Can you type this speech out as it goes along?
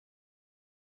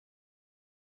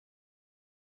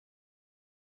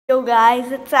Yo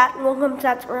guys, it's Sat and welcome to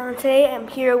Sat's Around. Today I'm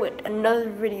here with another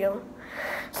video.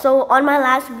 So on my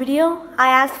last video, I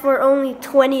asked for only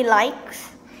 20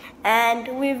 likes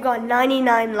and we've got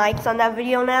 99 likes on that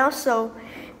video now, so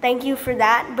thank you for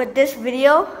that. But this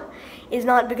video is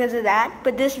not because of that,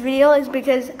 but this video is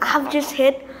because I've just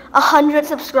hit 100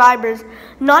 subscribers.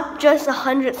 Not just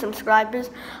 100 subscribers,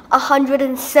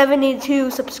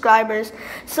 172 subscribers.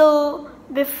 So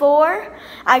before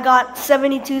I got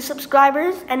 72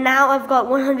 subscribers and now I've got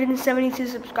 172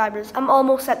 subscribers. I'm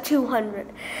almost at 200.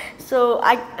 So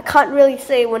I can't really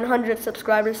say 100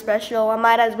 subscribers special. I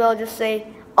might as well just say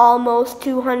almost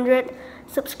 200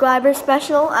 subscribers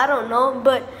special. I don't know,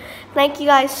 but thank you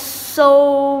guys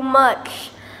so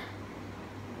much.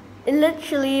 It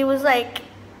literally was like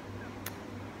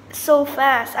so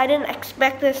fast. I didn't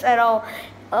expect this at all.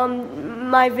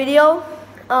 My video,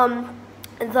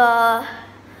 the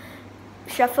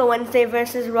Sheffield Wednesday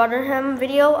versus Rotherham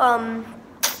video,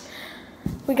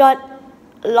 we got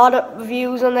a lot of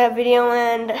views on that video,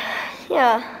 and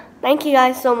yeah, thank you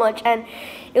guys so much. And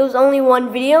it was only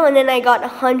one video, and then I got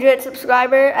 100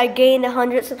 subscriber. I gained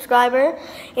 100 subscriber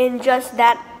in just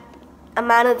that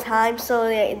amount of time, so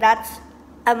yeah, that's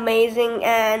amazing,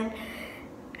 and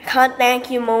can't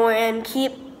thank you more, and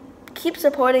keep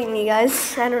supporting me,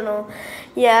 guys. I don't know.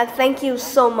 Yeah, thank you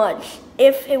so much.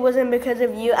 If it wasn't because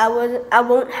of you, I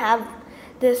won't have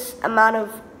this amount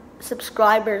of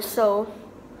subscribers. So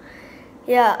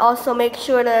yeah, also make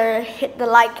sure to hit the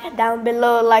like down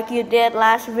below like you did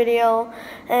last video.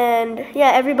 And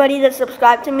yeah, everybody that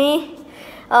subscribed to me,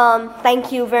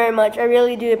 thank you very much. I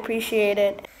really do appreciate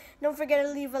it. Don't forget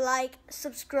to leave a like,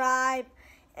 subscribe,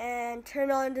 and turn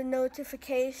on the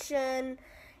notification.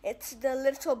 It's the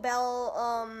little bell,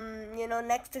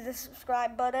 next to the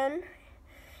subscribe button.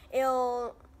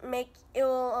 It'll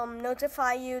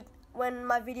notify you when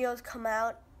my videos come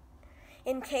out,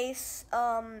 in case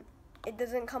it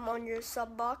doesn't come on your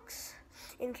sub box,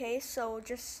 so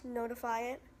just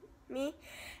notify me.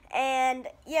 And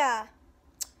yeah,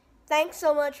 thanks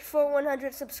so much for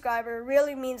 100 subscribers.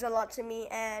 Really means a lot to me,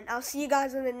 and I'll see you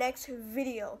guys in the next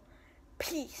video.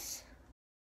 Peace.